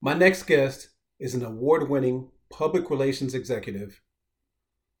My next guest is an award-winning public relations executive.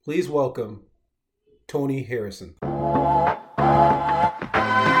 Please welcome Tony Harrison.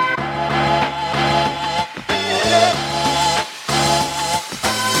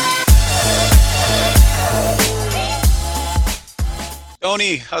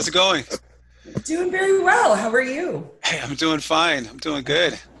 Tony, how's it going? Doing very well. How are you? Hey, I'm doing fine. I'm doing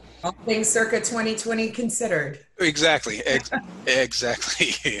good. All things circa 2020 considered. Exactly.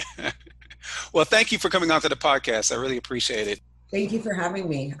 Exactly. Well, thank you for coming on to the podcast. I really appreciate it. Thank you for having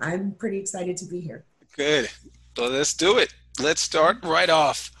me. I'm pretty excited to be here. Good. So let's do it. Let's start right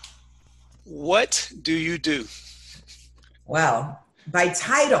off. What do you do? Well, by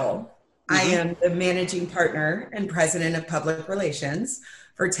title, I am the managing partner and president of public relations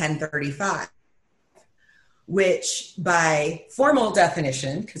for 1035, which by formal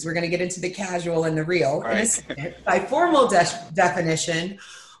definition, because we're going to get into the casual and the real, in a second, by formal definition,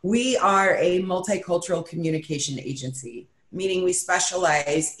 we are a multicultural communication agency, meaning we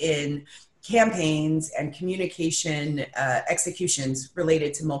specialize in campaigns and communication executions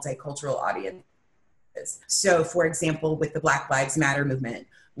related to multicultural audiences. So, for example, with the Black Lives Matter movement,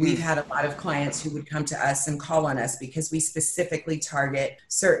 we've had a lot of clients who would come to us and call on us because we specifically target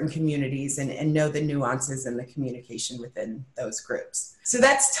certain communities and know the nuances and the communication within those groups. So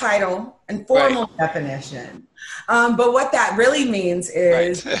that's title and formal definition. But what that really means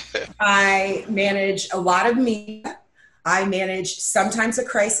is I manage a lot of media. I manage sometimes a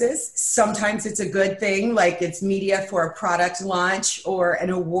crisis, sometimes it's a good thing, like it's media for a product launch or an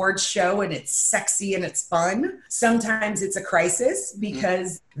award show and it's sexy and it's fun. Sometimes it's a crisis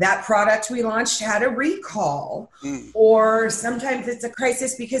because that product we launched had a recall. Or sometimes it's a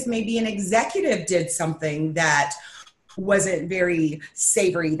crisis because maybe an executive did something that wasn't very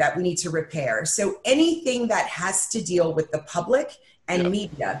savory that we need to repair. So anything that has to deal with the public and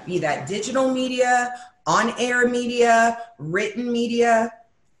media, be that digital media, on-air media, written media,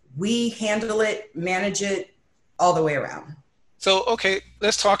 we handle it, manage it all the way around. So, okay,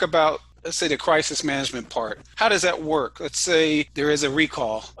 let's talk about, let's say, the crisis management part. How does that work? Let's say there is a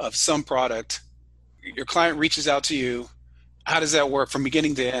recall of some product. Your client reaches out to you. How does that work from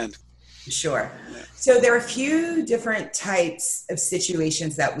beginning to end? Sure. So there are a few different types of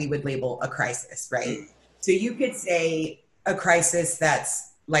situations that we would label a crisis, right? So you could say a crisis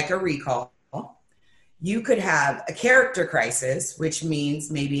that's like a recall. You could have a character crisis, which means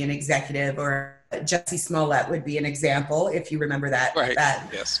maybe an executive or Jussie Smollett would be an example, if you remember that,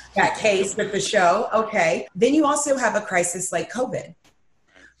 that case with the show. Okay. Then you also have a crisis like COVID,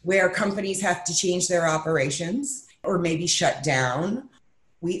 where companies have to change their operations or maybe shut down.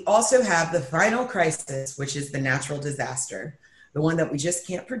 We also have the final crisis, which is the natural disaster, the one that we just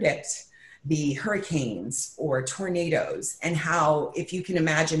can't predict, the hurricanes or tornadoes, and how, if you can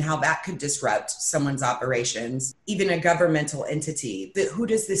imagine how that could disrupt someone's operations, even a governmental entity, who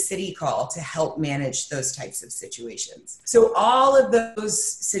does the city call to help manage those types of situations? So all of those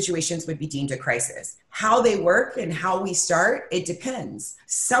situations would be deemed a crisis. How they work and how we start, it depends.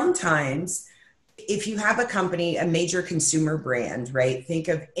 Sometimes if you have a company, a major consumer brand, right? Think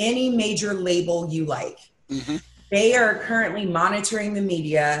of any major label you like. They are currently monitoring the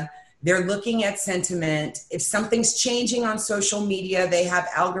media. They're looking at sentiment. If something's changing on social media, they have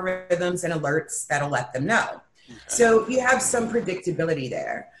algorithms and alerts that'll let them know. So you have some predictability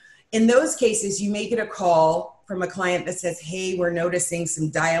there. In those cases, you may get a call from a client that says, hey, we're noticing some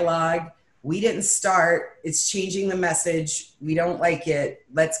dialogue. We didn't start. It's changing the message. We don't like it.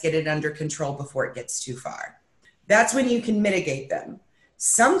 Let's get it under control before it gets too far. That's when you can mitigate them.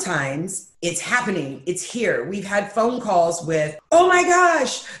 Sometimes it's happening. It's here. We've had phone calls with, oh my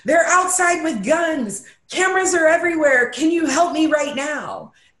gosh, they're outside with guns. Cameras are everywhere. Can you help me right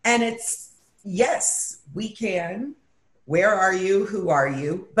now? And it's, yes, we can. Where are you? Who are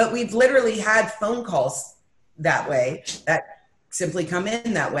you? But we've literally had phone calls that way that simply come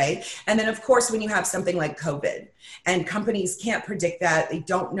in that way. And then of course, when you have something like COVID and companies can't predict that, they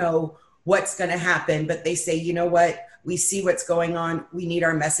don't know what's going to happen, but they say, you know what? We see what's going on. We need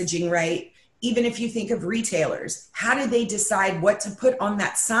our messaging right. Even if you think of retailers, how do they decide what to put on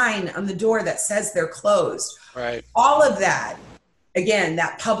that sign on the door that says they're closed? Right. All of that, again,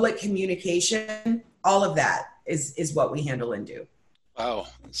 that public communication, all of that is what we handle and do. Wow.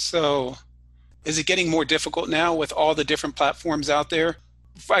 So is it getting more difficult now with all the different platforms out there?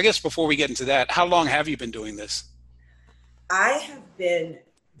 I guess before we get into that, how long have you been doing this? I have been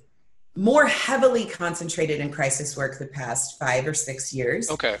more heavily concentrated in crisis work the past 5 or 6 years.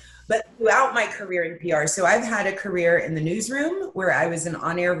 Okay. But throughout my career in PR, so I've had a career in the newsroom where I was an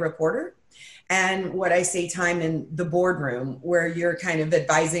on-air reporter. and what I say time in the boardroom, where you're kind of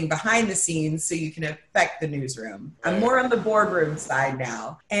advising behind the scenes so you can affect the newsroom. I'm more on the boardroom side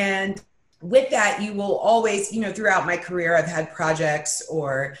now. And with that, you will always, throughout my career, I've had projects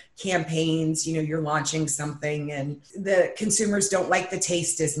or campaigns, you're launching something and the consumers don't like the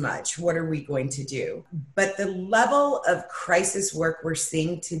taste as much. What are we going to do? But the level of crisis work we're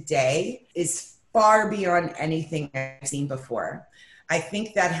seeing today is far beyond anything I've seen before. I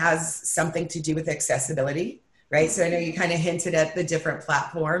think that has something to do with accessibility, right? So I know you kind of hinted at the different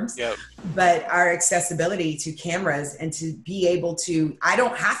platforms, Yep. but our accessibility to cameras and to be able to, I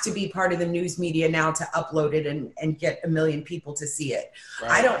don't have to be part of the news media now to upload it and get a million people to see it. Right.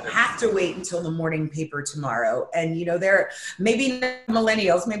 I don't have to wait until the morning paper tomorrow. And, there maybe not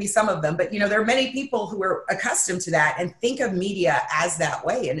millennials, maybe some of them, but, there are many people who are accustomed to that and think of media as that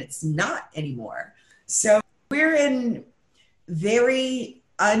way, and it's not anymore. So we're in very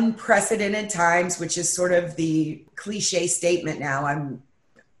unprecedented times, which is sort of the cliche statement now. I'm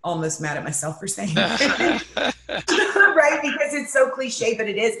almost mad at myself for saying it. Right? Because it's so cliche, but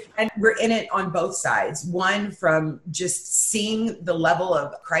it is. And we're in it on both sides. One, from just seeing the level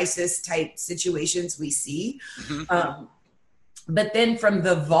of crisis type situations we see. But then from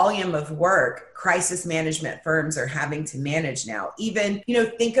the volume of work crisis management firms are having to manage now. Even,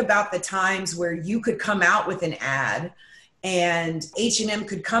 think about the times where you could come out with an ad and H&M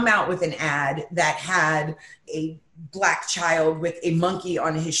could come out with an ad that had a Black child with a monkey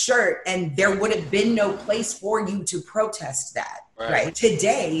on his shirt, and there would have been no place for you to protest that, right?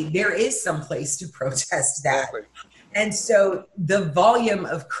 Today, there is some place to protest that. Exactly. And so the volume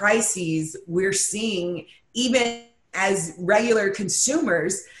of crises we're seeing, even as regular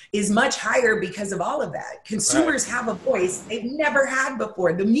consumers, is much higher because of all of that. Consumers have a voice they've never had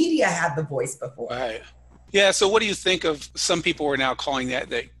before. The media had the voice before. Right. Yeah. So what do you think of, some people are now calling that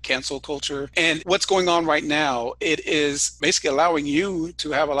the cancel culture, and what's going on right now? It is basically allowing you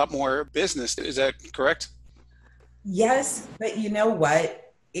to have a lot more business. Is that correct? Yes. But you know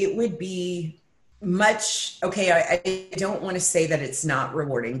what? It would be much, I don't want to say that it's not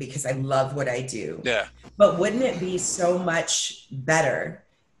rewarding because I love what I do. Yeah. But wouldn't it be so much better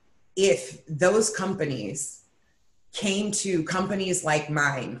if those companies came to companies like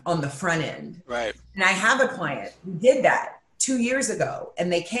mine on the front end? Right. And I have a client who did that 2 years ago,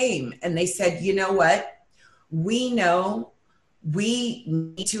 and they came and they said, you know what? We know we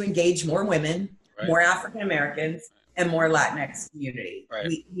need to engage more women, more African Americans, and more Latinx community.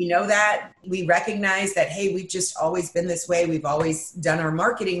 Right. We know that. We recognize that, hey, we've just always been this way. We've always done our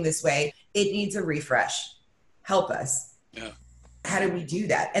marketing this way. It needs a refresh. Help us. Yeah. How do we do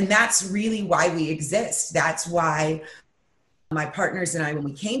that? And that's really why we exist. That's why my partners and I, when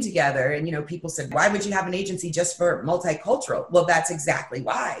we came together, and, people said, why would you have an agency just for multicultural? Well, that's exactly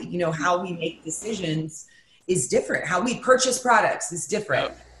why. How we make decisions is different. How we purchase products is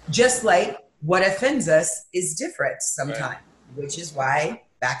different. Yeah. Just like what offends us is different sometimes, which is why,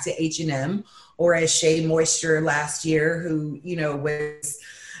 back to H&M, or as Shea Moisture last year, who, was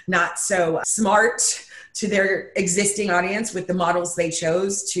not so smart to their existing audience with the models they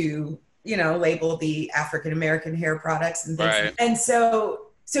chose to, label the African-American hair products and things. Right. And so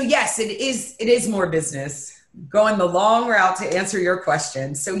yes, it is more business. Going the long route to answer your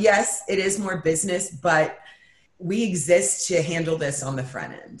question. So yes, it is more business, but we exist to handle this on the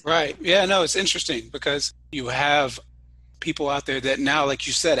front end. Right. Yeah, no, it's interesting because you have people out there that now, like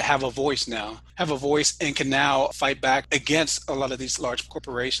you said, have a voice and can now fight back against a lot of these large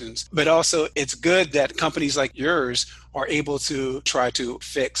corporations. But also it's good that companies like yours are able to try to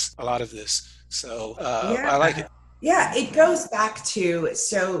fix a lot of this. So I like it. Yeah, it goes back to,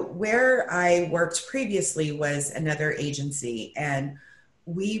 so where I worked previously was another agency, and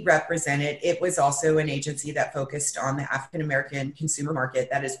we represented, it was also an agency that focused on the African-American consumer market.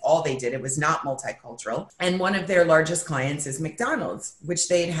 That is all they did. It was not multicultural. And one of their largest clients is McDonald's, which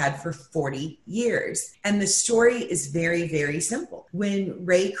they had for 40 years. And the story is very, very simple. When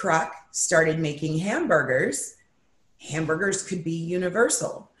Ray Kroc started making hamburgers could be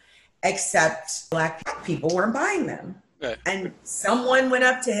universal, except Black people weren't buying them. Right. And someone went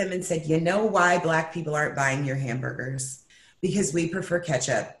up to him and said, you know why Black people aren't buying your hamburgers? Because we prefer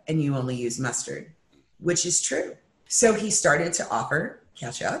ketchup and you only use mustard, which is true. So he started to offer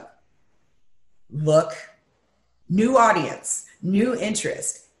ketchup. Look, new audience, new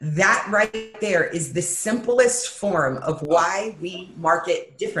interest. That right there is the simplest form of why we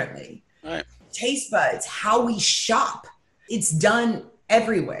market differently. Right. Taste buds, how we shop, it's done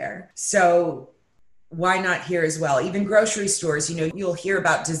everywhere. So why not here as well? Even grocery stores, you'll hear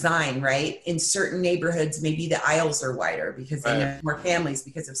about design, right? In certain neighborhoods, maybe the aisles are wider because they know more families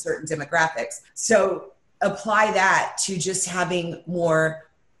because of certain demographics. So apply that to just having more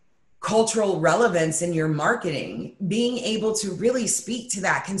cultural relevance in your marketing, being able to really speak to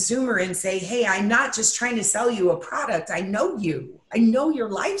that consumer and say, hey, I'm not just trying to sell you a product. I know you. I know your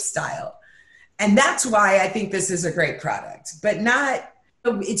lifestyle. And that's why I think this is a great product, but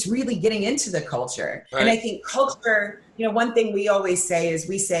it's really getting into the culture. Right. And I think culture, one thing we always say is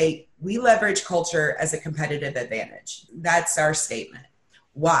we leverage culture as a competitive advantage. That's our statement.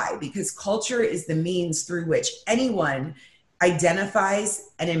 Why? Because culture is the means through which anyone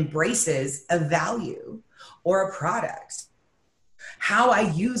identifies and embraces a value or a product. How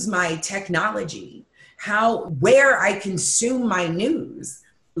I use my technology, where I consume my news.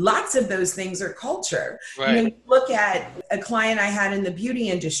 Lots of those things are culture. Right. Look at a client I had in the beauty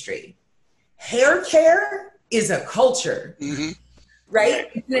industry. Hair care is a culture, right?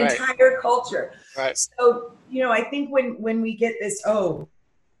 It's an entire culture. Right. So, I think when we get this,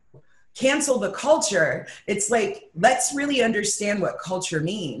 cancel the culture, it's like, let's really understand what culture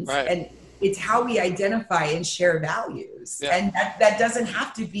means. Right. And it's how we identify and share values. Yeah. And that doesn't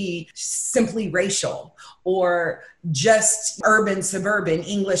have to be simply racial or just urban, suburban,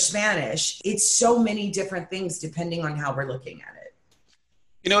 English, Spanish. It's so many different things depending on how we're looking at it.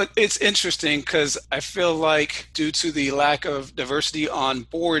 It's interesting because I feel like due to the lack of diversity on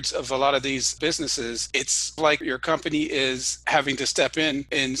boards of a lot of these businesses, it's like your company is having to step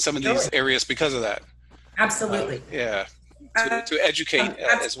in some of these areas because of that. Absolutely. To educate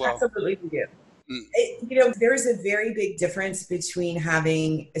as well. Absolutely, we do. There's a very big difference between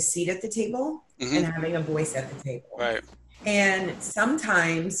having a seat at the table and having a voice at the table. Right. And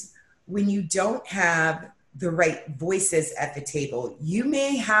sometimes when you don't have the right voices at the table, you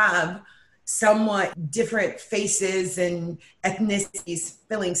may have somewhat different faces and ethnicities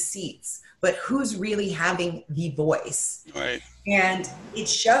filling seats, but who's really having the voice? Right. And it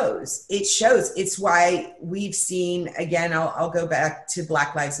shows. It's why we've seen, again, I'll go back to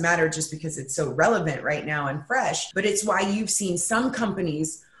Black Lives Matter just because it's so relevant right now and fresh, but it's why you've seen some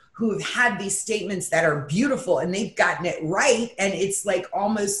companies who have had these statements that are beautiful and they've gotten it right. And it's like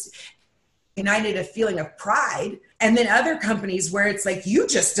almost ignited a feeling of pride. And then other companies where it's like, you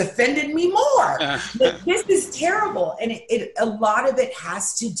just offended me more. This is terrible. And a lot of it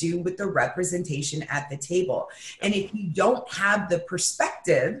has to do with the representation at the table. And if you don't have the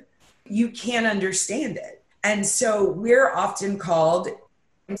perspective, you can't understand it. And so we're often called,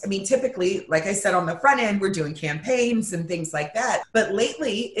 typically, like I said, on the front end, we're doing campaigns and things like that. But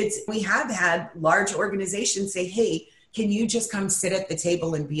lately, we have had large organizations say, hey, can you just come sit at the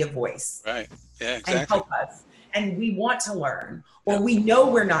table and be a voice? Right. Yeah, exactly. And help us. And we want to learn, or we know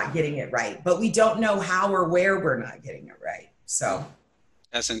we're not getting it right, but we don't know how or where we're not getting it right. So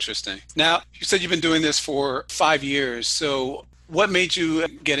that's interesting. Now, you said you've been doing this for 5 years. So what made you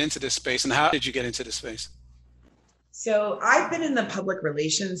get into this space and how did you get into this space? So I've been in the public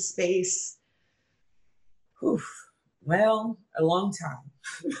relations space, a long time.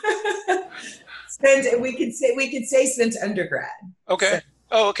 We could say since undergrad. Okay.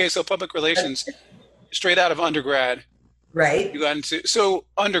 So public relations, straight out of undergrad. Right. You got into, so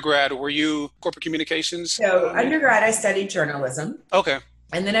undergrad, were you corporate communications? So undergrad, I studied journalism. Okay.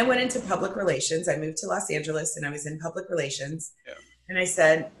 And then I went into public relations. I moved to Los Angeles and I was in public relations. Yeah. And I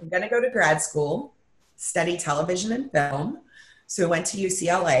said, I'm going to go to grad school, study television and film. So I went to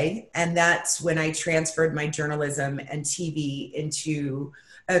UCLA, and that's when I transferred my journalism and TV into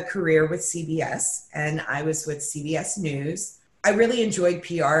a career with CBS. And I was with CBS News. I really enjoyed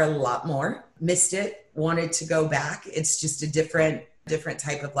PR a lot more, missed it, wanted to go back. It's just a different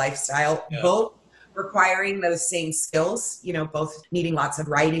type of lifestyle, both requiring those same skills, both needing lots of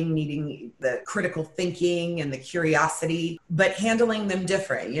writing, needing the critical thinking and the curiosity, but handling them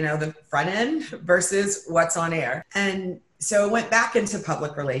different, the front end versus what's on air. And so I went back into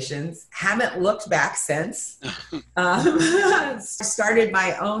public relations, haven't looked back since. Started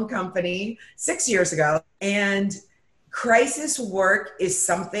my own company 6 years ago. And crisis work is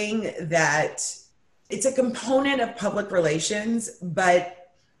something that it's a component of public relations,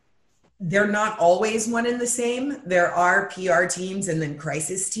 but they're not always one and the same. There are PR teams and then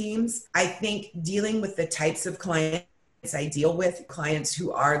crisis teams. I think dealing with the types of clients I deal with, clients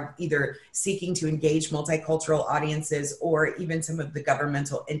who are either seeking to engage multicultural audiences or even some of the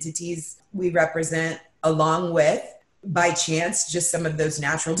governmental entities we represent, along with, by chance, just some of those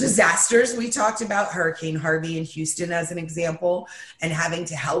natural disasters we talked about, Hurricane Harvey in Houston as an example, and having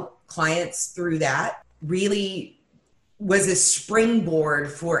to help clients through that. Really was a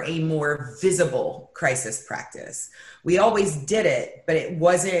springboard for a more visible crisis practice. We always did it, but it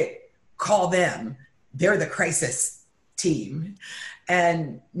wasn't call them. They're the crisis team.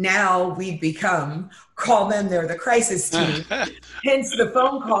 And now we've become call them, they're the crisis team. Hence the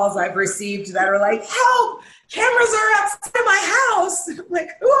phone calls I've received that are like, help, cameras are outside my house. I'm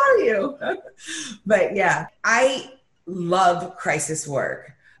like, who are you? But yeah, I love crisis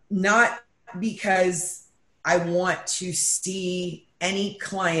work, not because I want to see any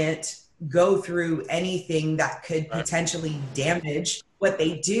client go through anything that could potentially damage what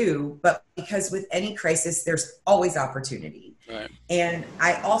they do, but because with any crisis, there's always opportunity. Right. And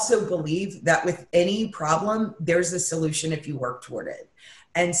I also believe that with any problem, there's a solution if you work toward it.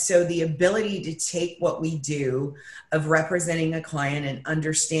 And so the ability to take what we do of representing a client and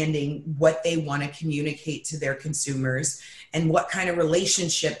understanding what they want to communicate to their consumers and what kind of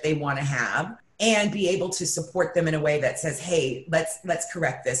relationship they want to have, and be able to support them in a way that says, hey, let's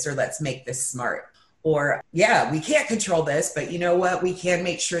correct this, or let's make this smart. Or, yeah, we can't control this, but you know what? We can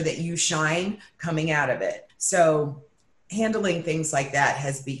make sure that you shine coming out of it. So handling things like that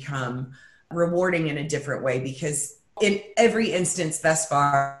has become rewarding in a different way, because in every instance thus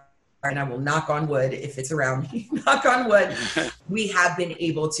far, and I will knock on wood if it's around me, knock on wood, we have been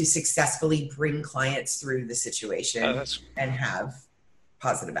able to successfully bring clients through the situation and have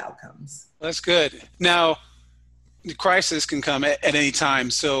positive outcomes. That's good. Now, the crisis can come at any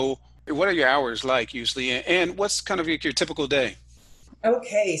time. So what are your hours like usually? And what's kind of your typical day?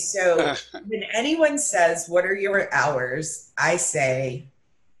 Okay, so when anyone says, what are your hours? I say,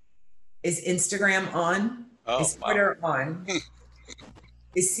 is Instagram on? Is Twitter on?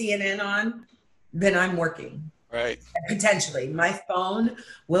 Is CNN on? Then I'm working. Right. Potentially. My phone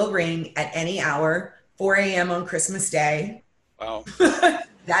will ring at any hour, 4 a.m. on Christmas Day. Wow.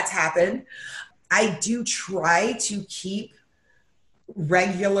 That's happened. I do try to keep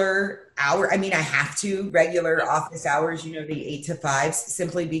regular hour. I mean, I have to regular office hours, the 8 to 5,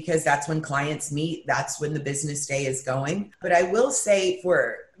 simply because that's when clients meet. That's when the business day is going. But I will say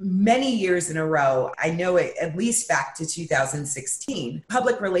for many years in a row, I know it at least back to 2016,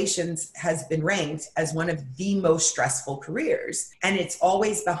 public relations has been ranked as one of the most stressful careers. And it's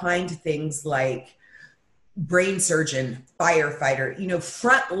always behind things like brain surgeon, firefighter,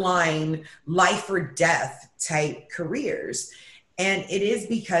 frontline life or death type careers. And it is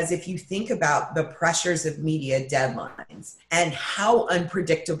because if you think about the pressures of media deadlines and how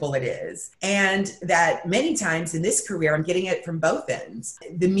unpredictable it is, and that many times in this career, I'm getting it from both ends.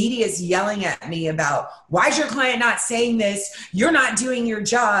 The media is yelling at me about, why is your client not saying this? You're not doing your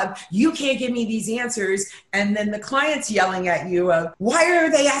job. You can't give me these answers. And then the client's yelling at you of, why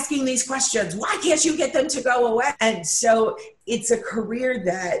are they asking these questions? Why can't you get them to go away? And so it's a career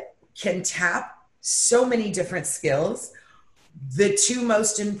that can tap so many different skills. The two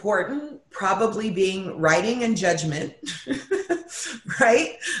most important probably being writing and judgment,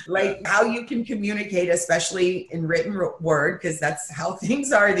 right? Like how you can communicate, especially in written word, because that's how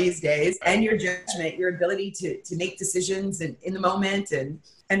things are these days, and your judgment, your ability to make decisions in the moment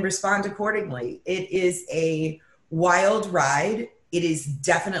and respond accordingly. It is a wild ride. It is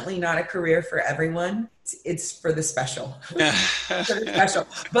definitely not a career for everyone. It's for the special. For the special.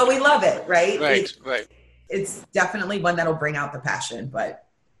 But we love it, right? Right. It's definitely one that'll bring out the passion, but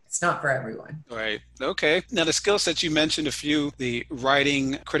it's not for everyone. Right. Okay. Now, the skill sets you mentioned a few, the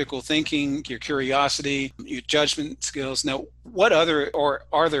writing, critical thinking, your curiosity, your judgment skills. Now, what other, or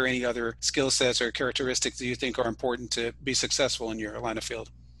are there any other skill sets or characteristics that you think are important to be successful in your line of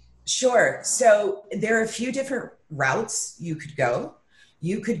field? Sure. So there are a few different routes you could go.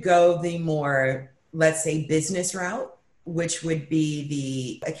 You could go the more, let's say, business route, which would be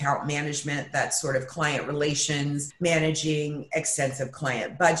the account management, that sort of client relations, managing extensive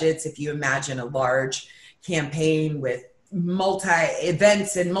client budgets. If you imagine a large campaign with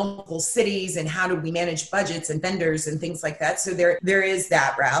multi-events in multiple cities, and how do we manage budgets and vendors and things like that. So there is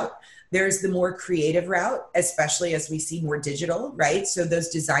that route. There's the more creative route, especially as we see more digital, right? So those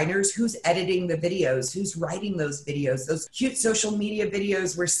designers, who's editing the videos, who's writing those videos, those cute social media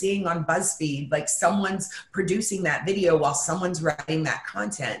videos we're seeing on BuzzFeed, like someone's producing that video while someone's writing that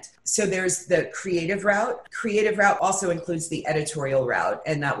content. So there's the creative route. Creative route also includes the editorial route,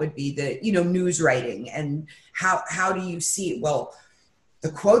 and that would be the, news writing. And how do you see it? Well,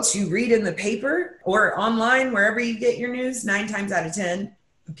 the quotes you read in the paper or online, wherever you get your news, 9 times out of 10,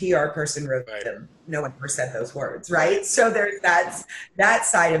 the PR person wrote them. No one ever said those words, right? So there's that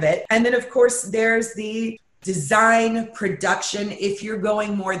side of it. And then, of course, there's the design, production, if you're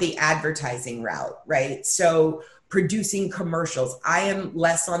going more the advertising route, right? So producing commercials. I am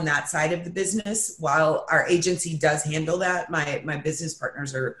less on that side of the business. While our agency does handle that, my business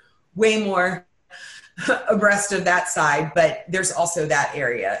partners are way more abreast of that side, but there's also that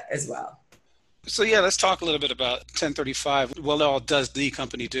area as well. So yeah, let's talk a little bit about 1035. What all does the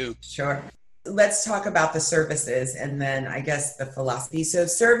company do? Sure. Let's talk about the services and then I guess the philosophy. So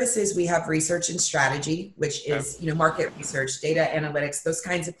services, we have research and strategy, which is, market research, data analytics, those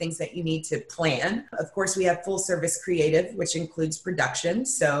kinds of things that you need to plan. Of course, we have full service creative, which includes production.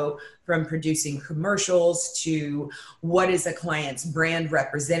 So from producing commercials to what is a client's brand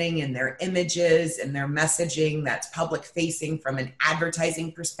representing in their images and their messaging that's public facing from an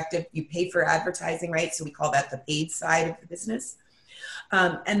advertising perspective. You pay for advertising, right? So we call that the paid side of the business.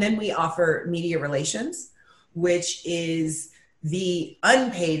 And then we offer media relations, which is the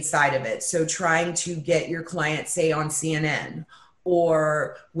unpaid side of it. So trying to get your client, say, on CNN,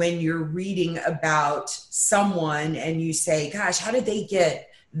 or when you're reading about someone and you say, gosh, how did they get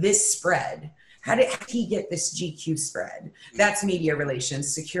this spread? How did he get this GQ spread? That's media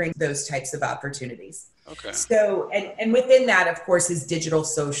relations, securing those types of opportunities. Okay. So, and within that, of course, is digital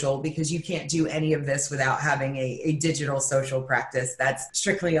social, because you can't do any of this without having a digital social practice that's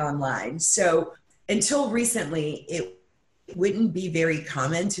strictly online. So until recently, it wouldn't be very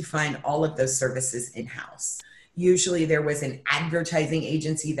common to find all of those services in-house. Usually there was an advertising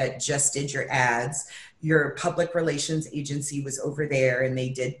agency that just did your ads. Your public relations agency was over there and they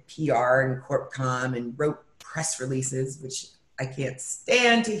did PR and corp comm and wrote press releases, which I can't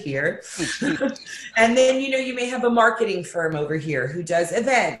stand to hear. And then, you may have a marketing firm over here who does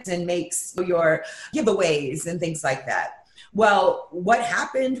events and makes your giveaways and things like that. Well, what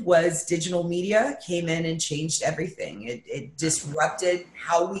happened was digital media came in and changed everything. It disrupted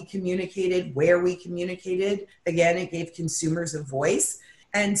how we communicated, where we communicated. Again, it gave consumers a voice.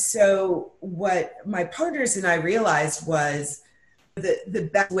 And so what my partners and I realized was the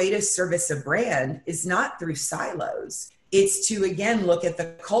best way to service a brand is not through silos. It's to, again, look at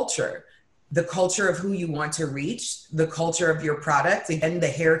the culture of who you want to reach, the culture of your product, again, the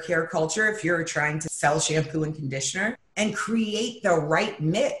hair care culture, if you're trying to sell shampoo and conditioner, and create the right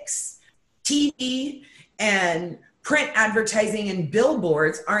mix. TV and print advertising and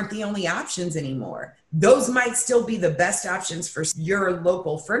billboards aren't the only options anymore. Those might still be the best options for your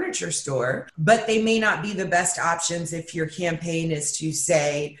local furniture store, but they may not be the best options if your campaign is to,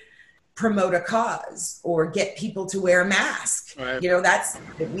 say, promote a cause or get people to wear a mask. Right.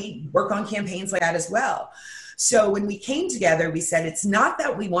 We work on campaigns like that as well. So when we came together, we said, it's not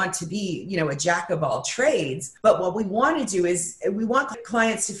that we want to be, a jack of all trades, but what we want to do is we want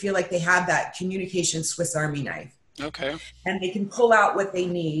clients to feel like they have that communication Swiss Army knife. Okay. And they can pull out what they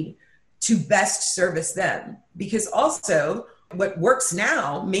need to best service them. Because also what works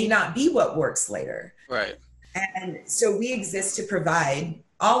now may not be what works later. Right. And so we exist to provide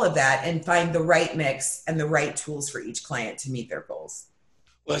all of that and find the right mix and the right tools for each client to meet their goals.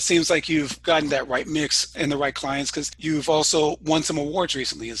 Well, it seems like you've gotten that right mix and the right clients because you've also won some awards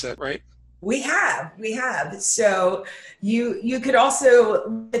recently. Is that right? We have. So you could also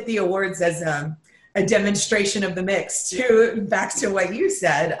look at the awards as a demonstration of the mix back to what you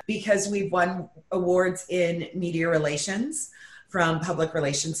said, because we've won awards in media relations from Public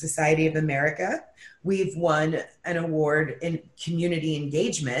Relations Society of America. We've won an award in community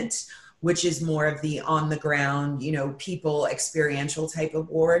engagement, which is more of the on the ground, people experiential type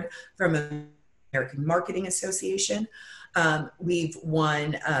award from American Marketing Association. We've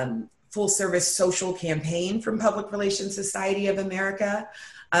won full service social campaign from Public Relations Society of America.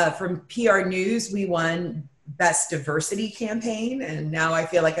 From PR News, we won Best Diversity Campaign. And now I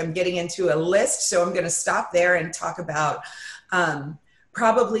feel like I'm getting into a list. So I'm going to stop there and talk about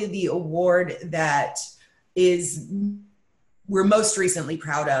probably the award that we're most recently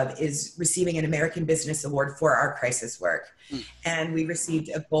proud of is receiving an American Business Award for our crisis work. And we received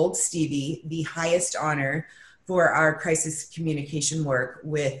a Gold Stevie, the highest honor for our crisis communication work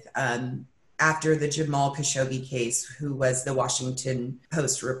with after the Jamal Khashoggi case, who was the Washington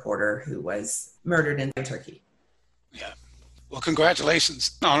Post reporter who was murdered in Turkey. Yeah. Well,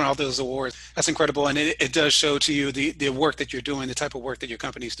 congratulations on all those awards. That's incredible. And it does show to you the work that you're doing, the type of work that your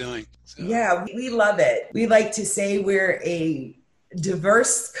company's doing. So. Yeah, we love it. We like to say we're a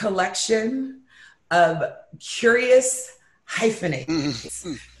diverse collection of curious hyphenates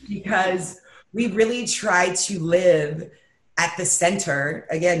because we really try to live at the center,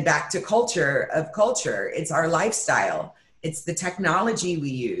 again, back to culture. It's our lifestyle. It's the technology we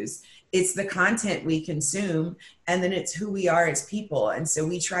use. It's the content we consume, and then it's who we are as people. And so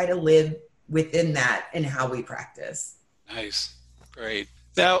we try to live within that in how we practice. Nice. Great.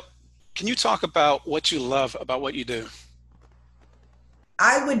 Now, Can you talk about what you love about what you do?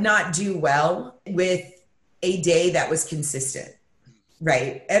 I would not do well with a day that was consistent,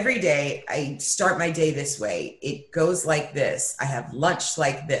 right? Every day I start my day this way. It goes like this. I have lunch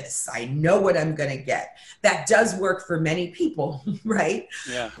like this. I know what I'm going to get. That does work for many people, right?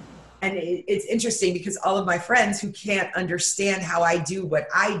 Yeah. And it's interesting because all of my friends who can't understand how I do what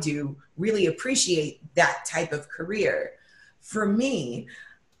I do really appreciate that type of career. For me,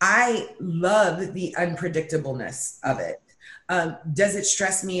 I love the unpredictableness of it. Does it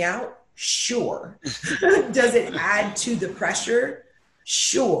stress me out? Sure. Does it add to the pressure?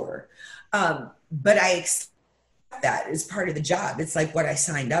 Sure. But I accept that as part of the job. It's like what I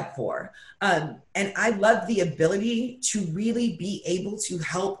signed up for. And I love the ability to really be able to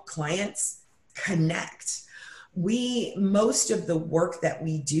help clients connect. Most of the work that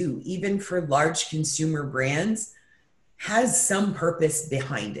we do, even for large consumer brands, has some purpose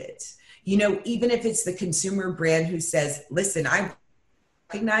behind it. You know, even if it's the consumer brand who says, listen, I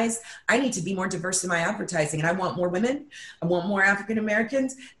recognize I need to be more diverse in my advertising, and I want more women, I want more African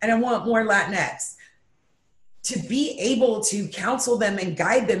Americans, and I want more Latinx. To be able to counsel them and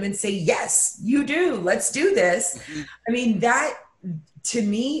guide them and say, yes, you do, let's do this. I mean, that to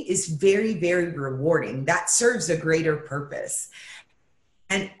me is very, very rewarding. That serves a greater purpose.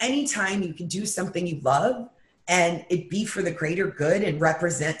 And anytime you can do something you love and it be for the greater good and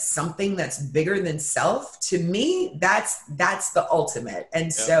represent something that's bigger than self, to me, that's the ultimate.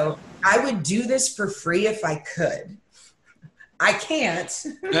 And so I would do this for free if I could. I can't.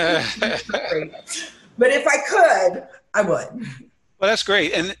 But if I could, I would. Well, that's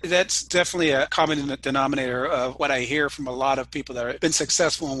great. And that's definitely a common denominator of what I hear from a lot of people that have been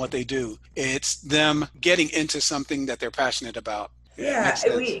successful in what they do. It's them getting into something that they're passionate about. Yeah,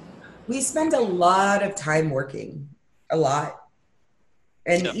 we spend a lot of time working, a lot.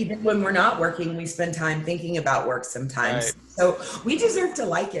 And even when we're not working, we spend time thinking about work sometimes. Right. So we deserve to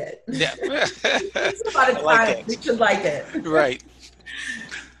like it. Yeah. It's a lot of time. We should like it. Right.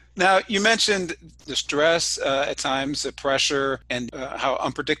 Now, you mentioned the stress at times, the pressure, and how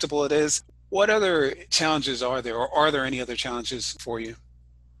unpredictable it is. What other challenges are there, or are there any other challenges for you?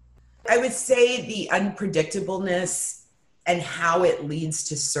 I would say the unpredictableness and how it leads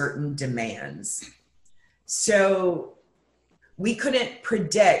to certain demands. So we couldn't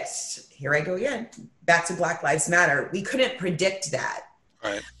predict, here I go again, back to Black Lives Matter. We couldn't predict that.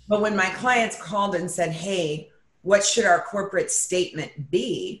 Right. But when my clients called and said, hey, what should our corporate statement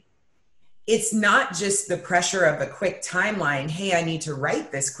be? It's not just the pressure of a quick timeline. Hey, I need to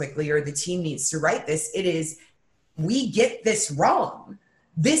write this quickly, or the team needs to write this. It is, we get this wrong.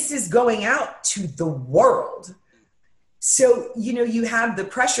 This is going out to the world. So, you know, you have the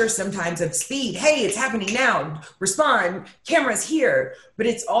pressure sometimes of speed. Hey, it's happening now. Respond. Camera's here. But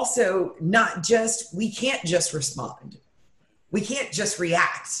it's also not just, we can't just respond. We can't just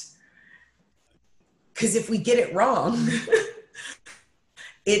react. Because if we get it wrong,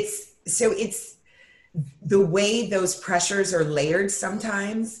 it's the way those pressures are layered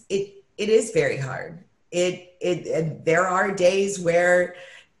sometimes, it is very hard. There are days where,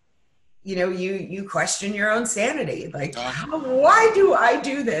 you know, you question your own sanity. Like, why do I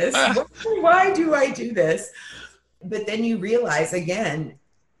do this? Why do I do this? But then you realize, again,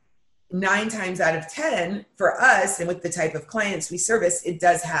 9 times out of 10 for us, and with the type of clients we service, it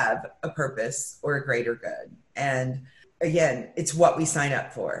does have a purpose or a greater good. And again, it's what we sign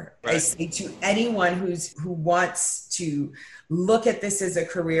up for. Right. I say to anyone who wants to look at this as a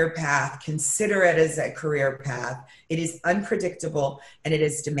career path, consider it as a career path. It is unpredictable and it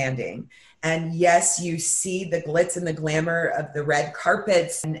is demanding. And yes, you see the glitz and the glamour of the red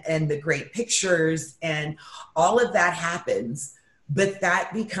carpets and the great pictures, and all of that happens. But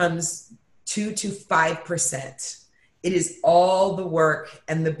that becomes 2 to 5%. It is all the work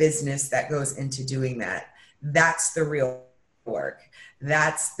and the business that goes into doing that. That's the real work.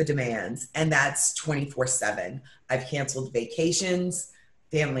 That's the demands. And that's 24/7. I've canceled vacations,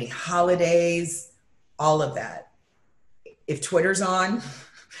 family holidays, all of that. If Twitter's on,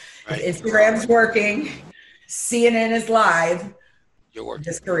 right. If Instagram's working, CNN is live,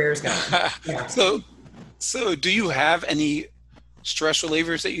 this career is gone. Yeah. So do you have any stress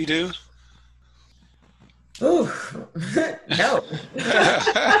relievers that you do? Ooh, no.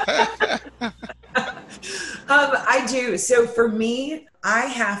 I do. So for me, I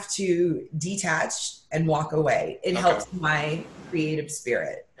have to detach and walk away. It helps my creative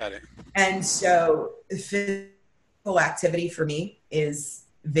spirit. Got it. And so physical activity for me is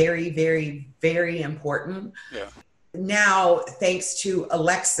very, very, very important. Yeah. Now, thanks to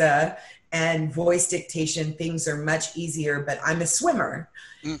Alexa and voice dictation, things are much easier, but I'm a swimmer.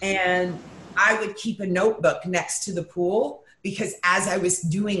 And I would keep a notebook next to the pool because as I was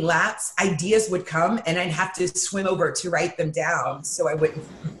doing laps, ideas would come and I'd have to swim over to write them down so I wouldn't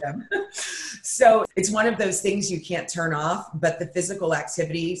forget them. So it's one of those things you can't turn off, but the physical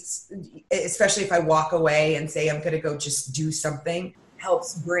activities, especially if I walk away and say I'm going to go just do something,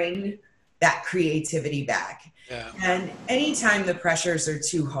 helps bring that creativity back. Yeah. And anytime the pressures are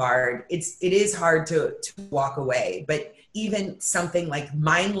too hard, it is hard to walk away. But even something like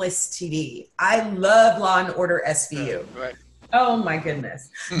mindless TV, I love Law and Order SVU. Right. Oh my goodness.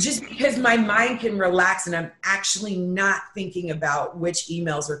 Just because my mind can relax and I'm actually not thinking about which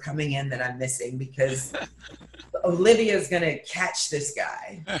emails are coming in that I'm missing because Olivia's going to catch this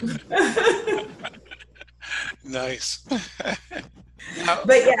guy. Nice.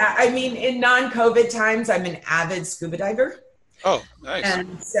 But yeah, I mean, in non-COVID times, I'm an avid scuba diver. Oh, nice.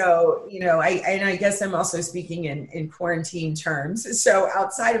 And so, I guess I'm also speaking in quarantine terms. So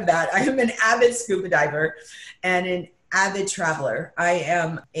outside of that, I am an avid scuba diver and an avid traveler. I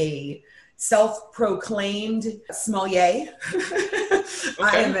am a self-proclaimed sommelier. Okay.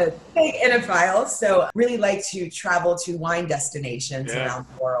 I am a big enophile, so really like to travel to wine destinations around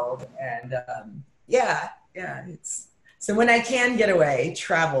the world. And so when I can get away,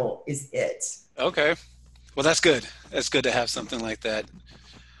 travel is it. Okay. Well, that's good. That's good to have something like that.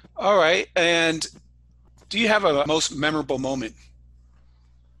 All right. And do you have a most memorable moment?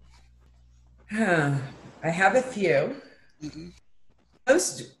 I have a few. Mm-hmm.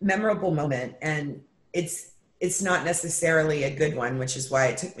 Most memorable moment, and it's not necessarily a good one, which is why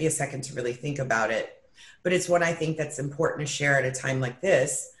it took me a second to really think about it. But it's one I think that's important to share at a time like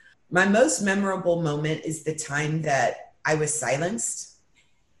this. My most memorable moment is the time that I was silenced,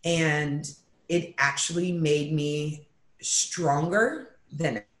 and it actually made me stronger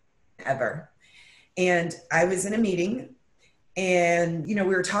than ever. And I was in a meeting and, we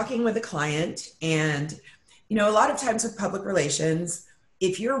were talking with a client and, a lot of times with public relations,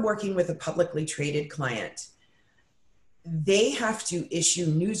 if you're working with a publicly traded client, they have to issue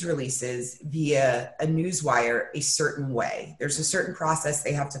news releases via a newswire a certain way. There's a certain process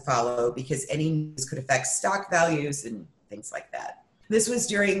they have to follow because any news could affect stock values and things like that. This was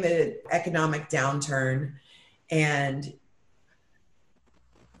during the economic downturn and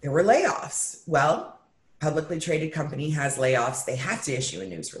there were layoffs. Well, publicly traded company has layoffs. They have to issue a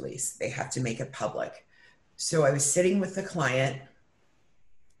news release. They have to make it public. So I was sitting with the client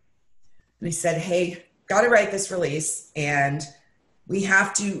and he said, hey, got to write this release and we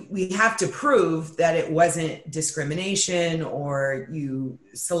have to prove that it wasn't discrimination or you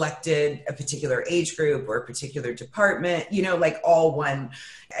selected a particular age group or a particular department, all one.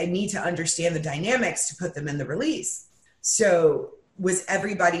 I need to understand the dynamics to put them in the release. So was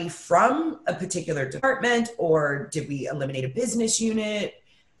everybody from a particular department or did we eliminate a business unit?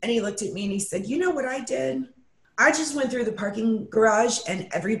 And he looked at me and he said, you know what I did? I just went through the parking garage and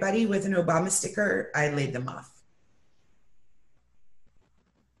everybody with an Obama sticker, I laid them off.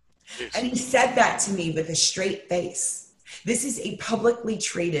 Yes. And he said that to me with a straight face. This is a publicly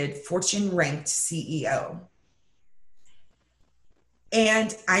traded, Fortune-ranked CEO.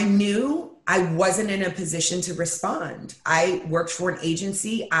 And I knew I wasn't in a position to respond. I worked for an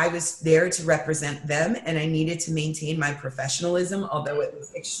agency. I was there to represent them, and I needed to maintain my professionalism, although it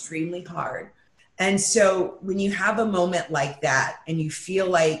was extremely hard. And so when you have a moment like that and you feel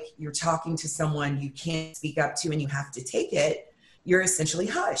like you're talking to someone you can't speak up to and you have to take it, you're essentially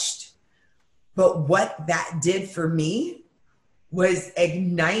hushed. But what that did for me was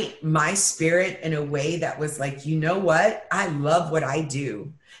ignite my spirit in a way that was like, you know what? I love what I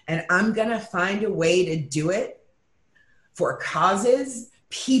do. And I'm going to find a way to do it for causes,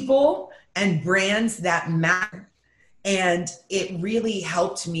 people, and brands that matter. And it really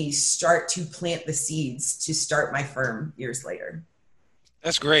helped me start to plant the seeds to start my firm years later.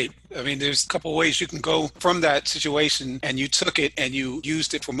 That's great. I mean, there's a couple of ways you can go from that situation, and you took it and you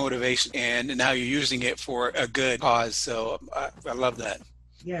used it for motivation, and now you're using it for a good cause. So I love that.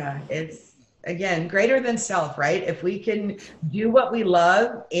 Yeah, it's, again, greater than self, right? If we can do what we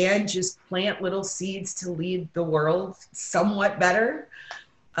love and just plant little seeds to lead the world somewhat better,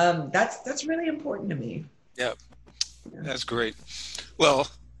 that's really important to me. Yeah, that's great. Well,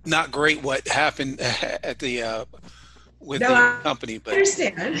 not great what happened at the with the company, but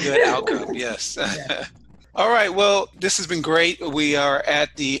good outcome. Yes. Yeah. All right. Well, this has been great. We are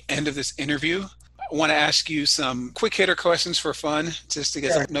at the end of this interview. I want to ask you some quick hitter questions for fun, just to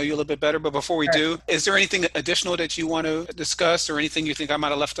get to know you a little bit better. But before we do, is there anything additional that you want to discuss or anything you think I might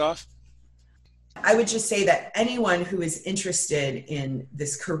have left off? I would just say that anyone who is interested in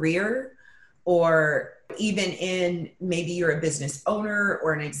this career or even in maybe you're a business owner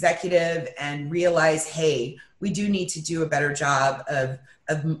or an executive and realize, hey, we do need to do a better job of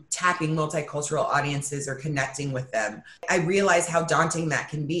tapping multicultural audiences or connecting with them. I realize how daunting that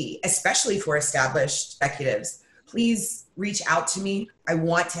can be, especially for established executives. Please reach out to me. I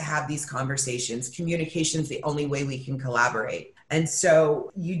want to have these conversations. Communication is the only way we can collaborate. And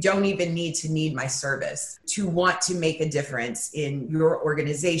so you don't even need my service to want to make a difference in your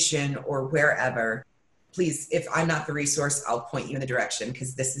organization or wherever. Please, if I'm not the resource, I'll point you in the direction,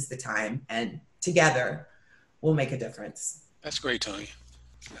 because this is the time, and together we'll make a difference. That's great, Toni.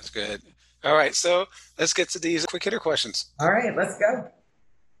 That's good. All right, so let's get to these quick hitter questions. All right, let's go.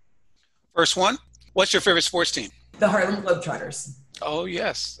 First one, what's your favorite sports team? The Harlem Globetrotters. Oh,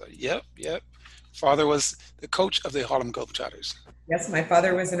 yes. Yep. Father was the coach of the Harlem Globetrotters. Yes, my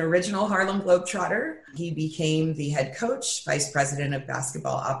father was an original Harlem Globetrotter. He became the head coach, vice president of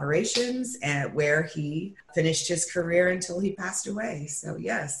basketball operations, and where he finished his career until he passed away. So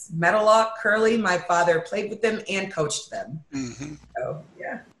yes, Meadowlark, Curly, my father played with them and coached them. Mm-hmm. So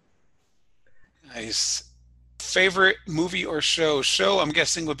yeah. Nice. Favorite movie or show? Show, I'm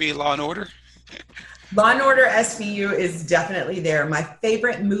guessing, would be Law and Order. Law and Order SVU is definitely there. My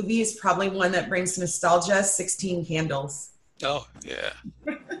favorite movie is probably one that brings nostalgia, 16 Candles. Oh, yeah.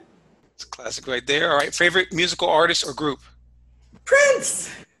 It's a classic right there. All right. Favorite musical artist or group? Prince.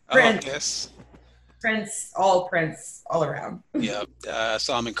 Prince. Oh, yes. Prince, all around. Yeah.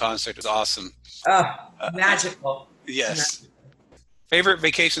 Saw him in concert. It was awesome. Magical. Yes. Magical. Favorite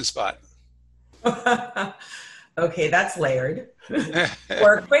vacation spot? Okay, that's layered.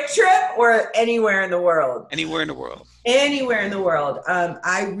 Or a quick trip or anywhere in the world? Anywhere in the world. Anywhere in the world.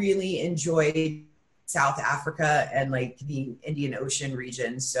 I really enjoyed South Africa and like the Indian Ocean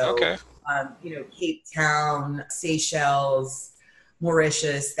region. So, okay. Cape Town, Seychelles,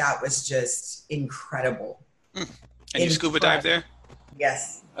 Mauritius, that was just incredible. And you scuba dive there?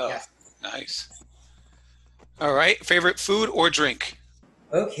 Yes. Oh, yes. Nice. All right. Favorite food or drink?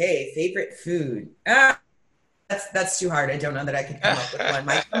 Okay. Favorite food. That's too hard. I don't know that I could come up with one.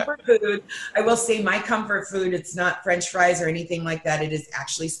 My comfort food, I will say my comfort food, it's not French fries or anything like that. It is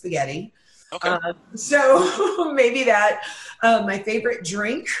actually spaghetti. Okay. So maybe that. My favorite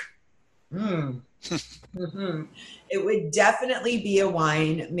drink, mm-hmm. It would definitely be a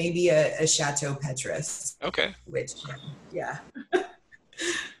wine, maybe a Chateau Petrus. Okay. Which, yeah.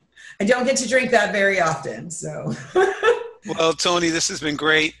 I don't get to drink that very often, so. Well, Toni, this has been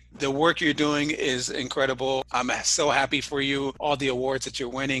great. The work you're doing is incredible. I'm so happy for you, all the awards that you're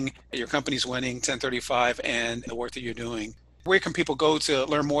winning, your company's winning, 1035, and the work that you're doing. Where can people go to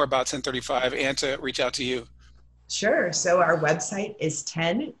learn more about 1035 and to reach out to you? Sure. So our website is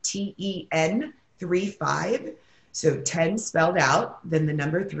 10, TEN 35. So 10 spelled out, then the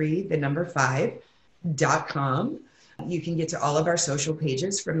number 3, the number 5.com. You can get to all of our social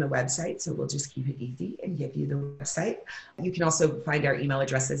pages from the website. So we'll just keep it easy and give you the website. You can also find our email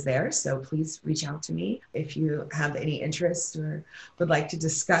addresses there. So please reach out to me if you have any interest or would like to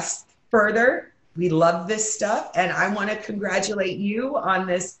discuss further. We love this stuff. And I want to congratulate you on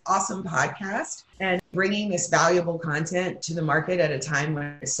this awesome podcast and bringing this valuable content to the market at a time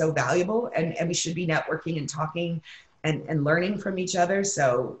when it's so valuable. And we should be networking and talking and learning from each other.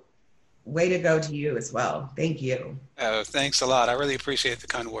 So way to go to you as well. Thank you. Thanks a lot. I really appreciate the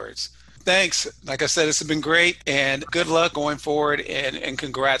kind words. Thanks. Like I said, this has been great, and good luck going forward, and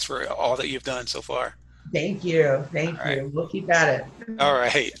congrats for all that you've done so far. Thank you. Thank you. Right. We'll keep at it. All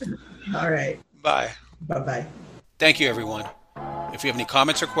right. All right. Bye. Bye-bye. Thank you, everyone. If you have any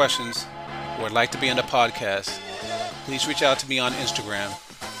comments or questions or would like to be on the podcast, please reach out to me on Instagram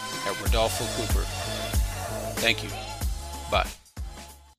at Rodolfo Cooper. Thank you. Bye.